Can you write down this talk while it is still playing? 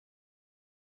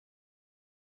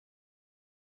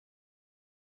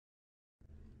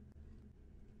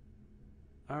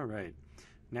All right,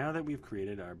 now that we've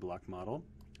created our block model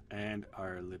and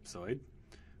our ellipsoid,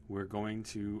 we're going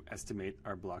to estimate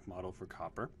our block model for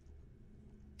copper.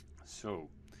 So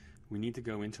we need to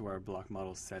go into our block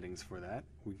model settings for that.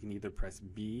 We can either press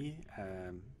B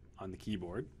on the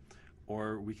keyboard,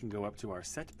 or we can go up to our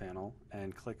set panel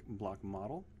and click block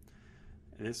model.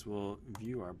 This will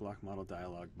view our block model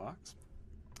dialog box.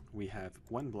 We have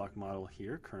one block model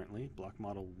here currently, block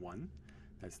model 1.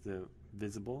 That's the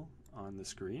visible on the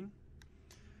screen.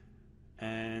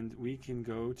 And we can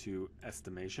go to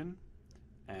estimation,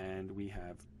 and we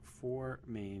have four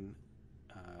main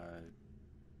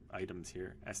items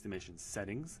here. Estimation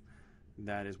settings,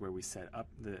 that is where we set up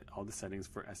all the settings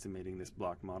for estimating this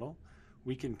block model.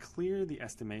 We can clear the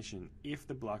estimation if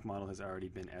the block model has already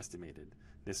been estimated.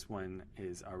 This one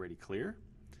is already clear.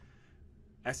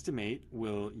 Estimate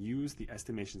will use the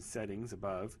estimation settings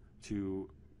above to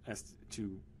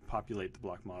populate the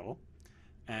block model,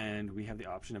 and we have the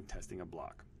option of testing a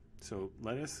block. So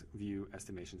let us view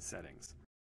estimation settings.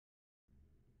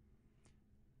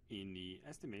 In the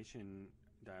estimation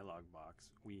dialog box,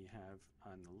 we have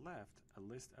on the left a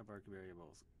list of our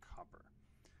variables, copper.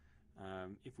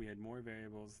 If we had more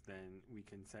variables, then we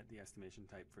can set the estimation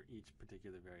type for each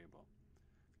particular variable.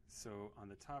 So on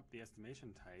the top, the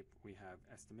estimation type, we have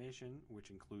estimation, which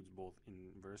includes both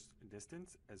inverse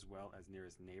distance as well as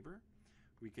nearest neighbor.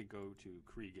 We could go to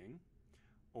Kriging,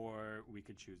 or we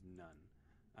could choose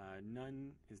none.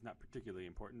 None is not particularly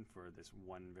important for this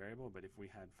one variable, but if we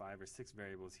had 5 or 6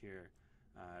 variables here,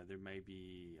 there may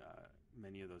be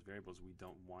many of those variables we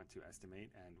don't want to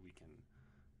estimate, and we can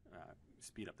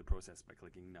speed up the process by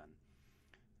clicking none.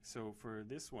 So for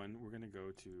this one, we're going to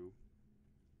go to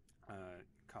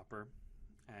copper,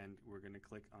 and we're going to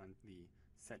click on the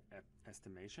set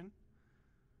estimation.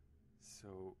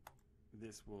 So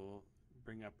this will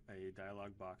bring up a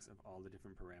dialog box of all the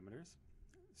different parameters.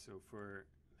 So for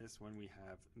this one, we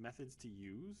have methods to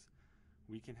use.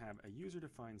 We can have a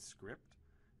user-defined script.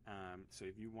 So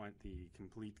if you want the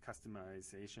complete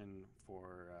customization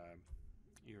for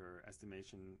your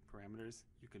estimation parameters,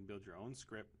 you can build your own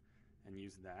script and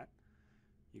use that.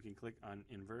 You can click on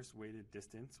inverse weighted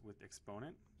distance with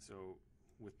exponent. So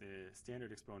with the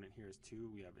standard exponent here is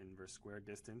 2, we have inverse squared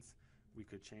distance. We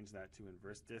could change that to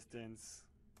inverse distance.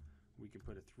 We could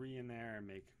put a 3 in there and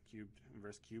make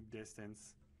inverse cube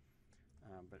distance.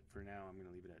 But for now, I'm going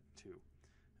to leave it at 2.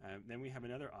 Then we have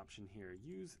another option here,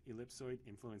 use ellipsoid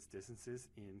influence distances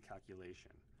in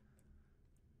calculation.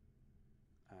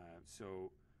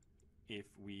 So if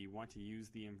we want to use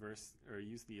the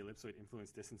ellipsoid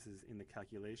influence distances in the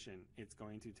calculation, it's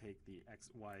going to take the x,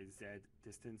 y, z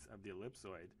distance of the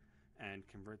ellipsoid and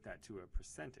convert that to a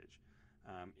percentage.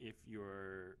 If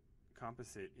your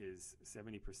composite is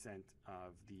 70%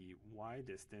 of the y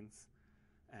distance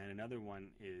and another one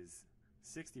is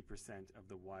 60% of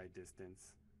the y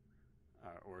distance,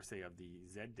 or say of the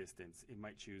z distance, it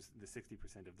might choose the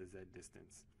 60% of the z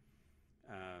distance,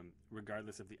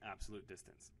 regardless of the absolute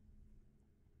distance.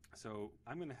 So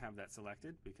I'm going to have that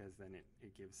selected because then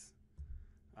it gives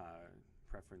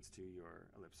preference to your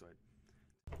ellipsoid.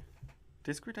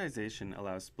 Discretization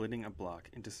allows splitting a block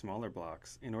into smaller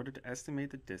blocks in order to estimate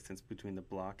the distance between the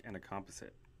block and a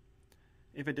composite.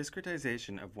 If a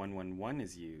discretization of 111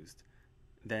 is used,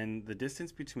 then the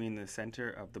distance between the center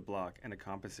of the block and a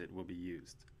composite will be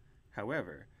used.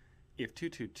 However, if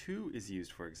 222 is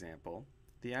used, for example,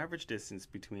 the average distance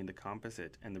between the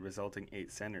composite and the resulting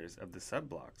 8 centers of the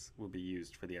subblocks will be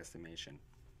used for the estimation.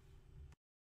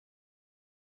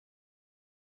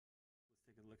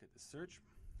 Let's take a look at the search.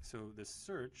 So the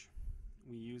search,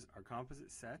 we use our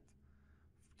composite set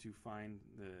to find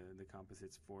the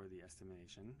composites for the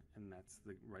estimation, and that's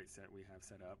the right set we have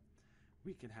set up.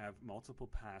 We can have multiple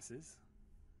passes.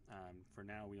 For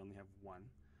now, we only have one.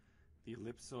 The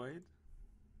ellipsoid,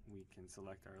 we can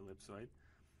select our ellipsoid.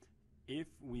 If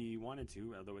we wanted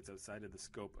to, although it's outside of the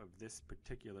scope of this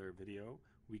particular video,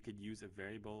 we could use a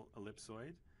variable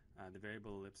ellipsoid. The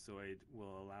variable ellipsoid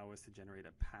will allow us to generate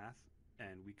a path,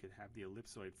 and we could have the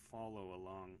ellipsoid follow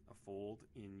along a fold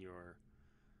in your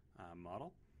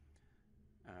model.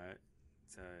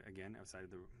 It's again outside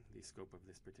of the scope of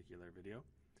this particular video.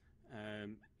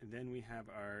 Then we have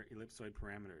our ellipsoid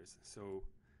parameters. So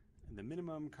the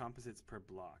minimum composites per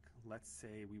block. Let's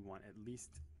say we want at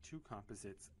least 2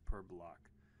 composites per block.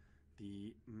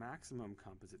 The maximum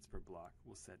composites per block,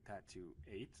 we'll set that to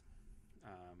 8.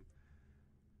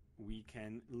 We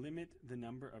can limit the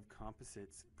number of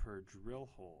composites per drill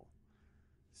hole.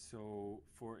 So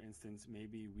for instance,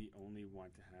 maybe we only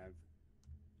want to have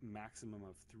maximum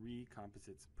of 3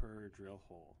 composites per drill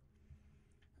hole.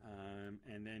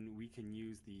 And then we can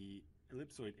use the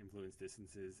ellipsoid influence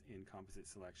distances in composite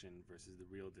selection versus the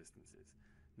real distances.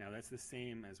 Now that's the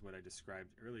same as what I described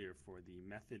earlier for the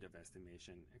method of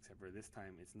estimation, except for this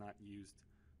time it's not used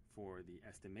for the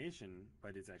estimation,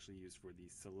 but it's actually used for the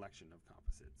selection of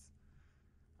composites.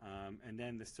 And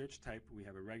then the search type, we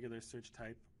have a regular search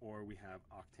type, or we have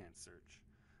octant search.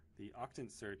 The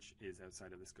octant search is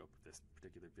outside of the scope of this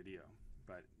particular video,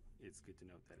 but it's good to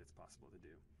note that it's possible to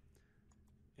do.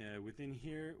 Within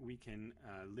here, we can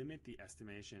limit the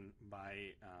estimation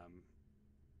by,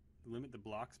 limit the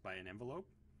blocks by an envelope.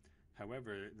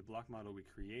 However, the block model we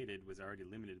created was already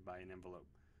limited by an envelope,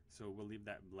 so we'll leave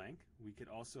that blank. We could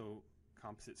also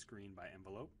composite screen by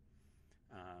envelope.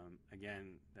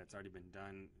 Again, that's already been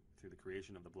done through the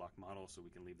creation of the block model, so we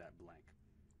can leave that blank.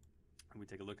 And we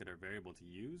take a look at our variable to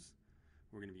use.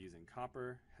 We're going to be using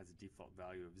copper, has a default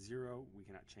value of 0. We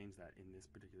cannot change that in this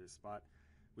particular spot.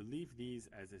 We leave these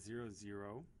as a 0,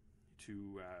 0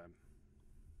 to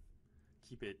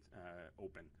keep it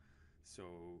open, so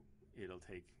it'll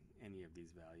take any of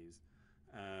these values.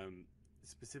 The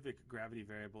specific gravity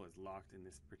variable is locked in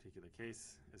this particular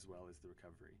case, as well as the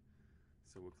recovery.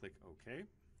 So we'll click OK.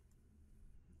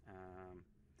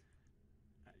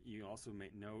 You also may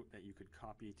note that you could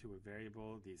copy to a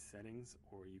variable these settings,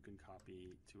 or you can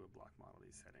copy to a block model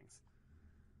these settings.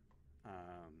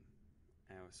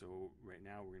 So right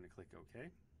now we're going to click OK.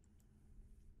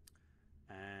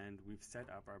 And we've set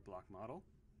up our block model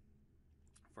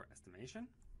for estimation.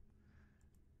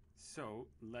 So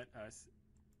let us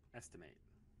estimate.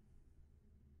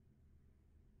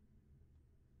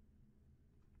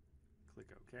 Click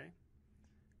OK.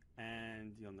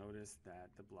 And you'll notice that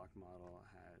the block model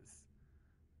has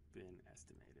been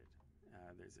estimated.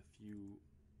 There's a few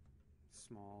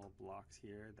small blocks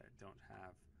here that don't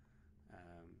have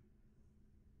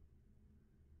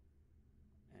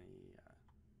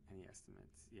any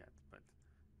estimates yet, but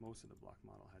most of the block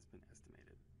model has been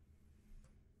estimated.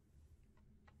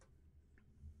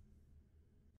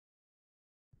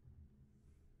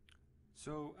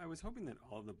 So I was hoping that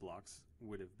all of the blocks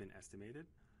would have been estimated.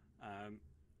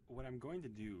 What I'm going to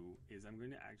do is I'm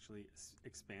going to actually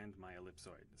expand my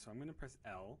ellipsoid. So I'm going to press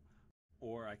L,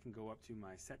 or I can go up to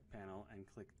my set panel and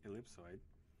click ellipsoid,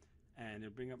 and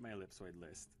it'll bring up my ellipsoid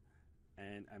list.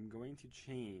 And I'm going to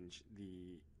change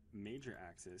the major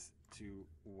axis to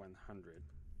 100,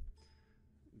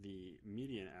 the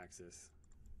median axis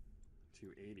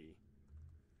to 80,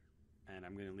 and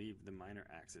I'm going to leave the minor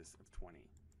axis of 20.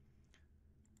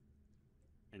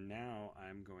 And now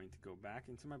I'm going to go back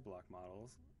into my block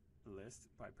models list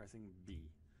by pressing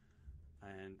B.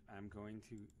 And I'm going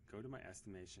to go to my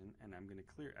estimation, and I'm going to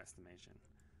clear estimation.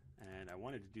 And I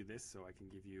wanted to do this so I can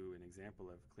give you an example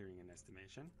of clearing an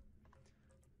estimation.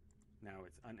 Now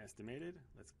it's unestimated.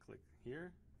 Let's click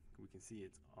here. We can see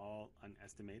it's all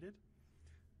unestimated.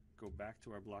 Go back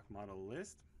to our block model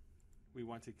list. We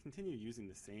want to continue using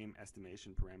the same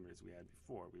estimation parameters we had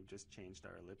before. We've just changed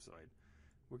our ellipsoid.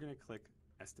 We're going to click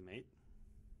estimate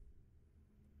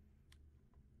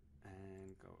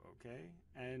and go OK.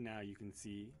 And now you can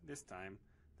see this time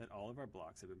that all of our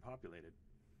blocks have been populated.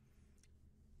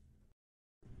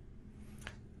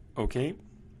 Okay,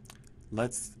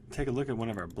 let's take a look at one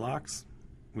of our blocks.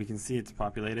 We can see it's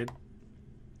populated.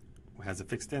 It has a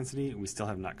fixed density. We still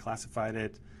have not classified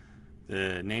it.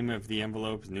 The name of the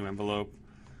envelope is new envelope.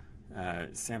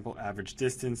 Sample average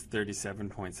distance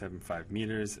 37.75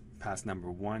 meters. Pass number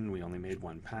 1, we only made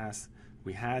one pass.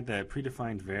 We had the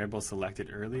predefined variable selected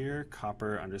earlier,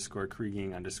 copper underscore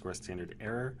Kriging underscore standard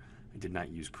error. I did not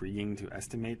use Kriging to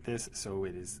estimate this, so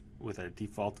it is with a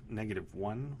default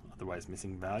 -1, otherwise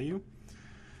missing value.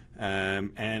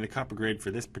 And the copper grade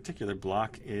for this particular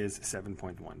block is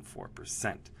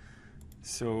 7.14%.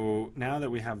 So now that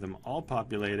we have them all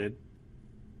populated,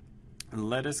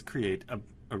 let us create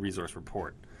a resource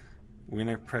report. We're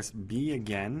going to press B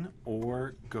again,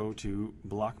 or go to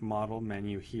block model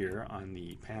menu here on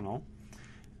the panel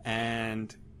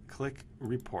and click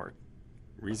report,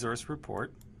 resource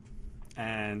report,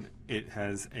 and it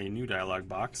has a new dialog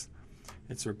box.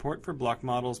 It's a report for block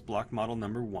models, block model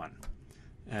number 1.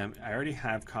 I already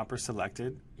have copper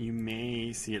selected. You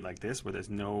may see it like this where there's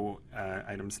no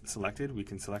items selected. We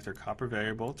can select our copper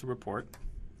variable to report.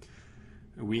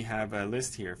 We have a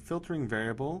list here, filtering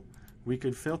variable. We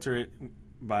could filter it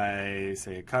by,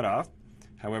 say, a cutoff.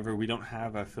 However, we don't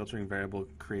have a filtering variable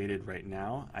created right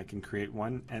now. I can create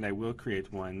one, and I will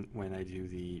create one when I do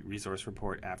the resource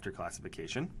report after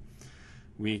classification.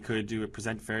 We could do a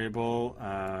present variable.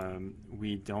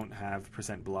 We don't have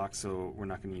percent block, so we're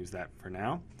not going to use that for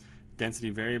now. Density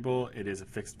variable, it is a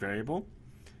fixed variable.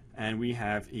 And we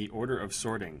have a order of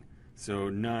sorting. So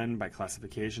none by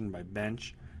classification, by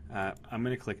bench. I'm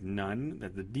going to click none.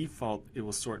 That the default, it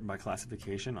will sort by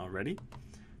classification already.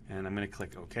 And I'm going to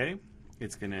click OK.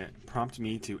 It's going to prompt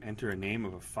me to enter a name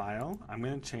of a file. I'm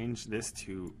going to change this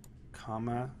to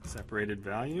comma separated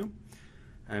value.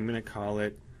 I'm going to call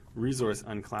it resource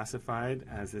unclassified,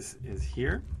 as this is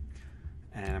here.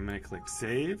 And I'm going to click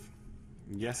save.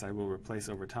 Yes, I will replace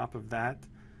over top of that.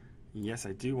 Yes,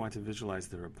 I do want to visualize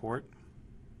the report.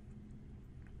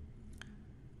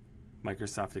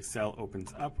 Microsoft Excel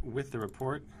opens up with the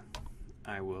report.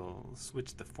 I will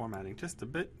switch the formatting just a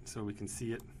bit so we can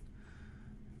see it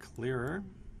clearer.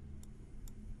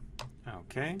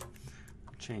 Okay,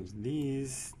 change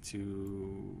these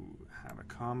to have a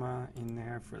comma in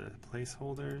there for the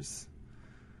placeholders.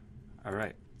 All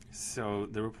right, so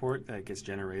the report that gets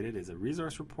generated is a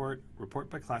resource report,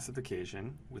 report by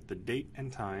classification with the date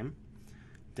and time.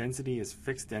 Density is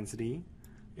fixed density.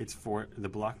 It's for the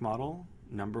block model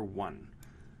number 1.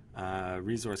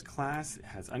 Resource class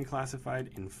has unclassified,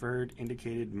 inferred,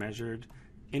 indicated,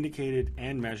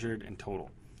 and measured, and total.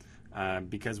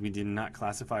 Because we did not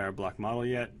classify our block model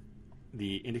yet,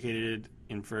 the indicated,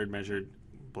 inferred, measured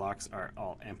blocks are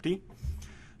all empty.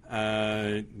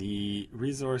 The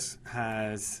resource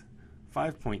has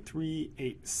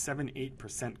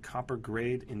 5.3878% copper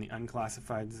grade in the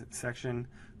unclassified section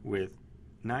with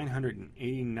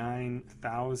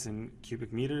 989,000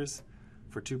 cubic meters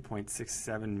for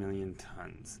 2.67 million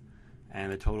tons.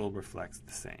 And the total reflects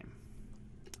the same.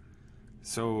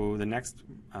 So the next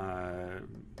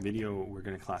video, we're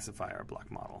going to classify our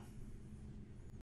block model.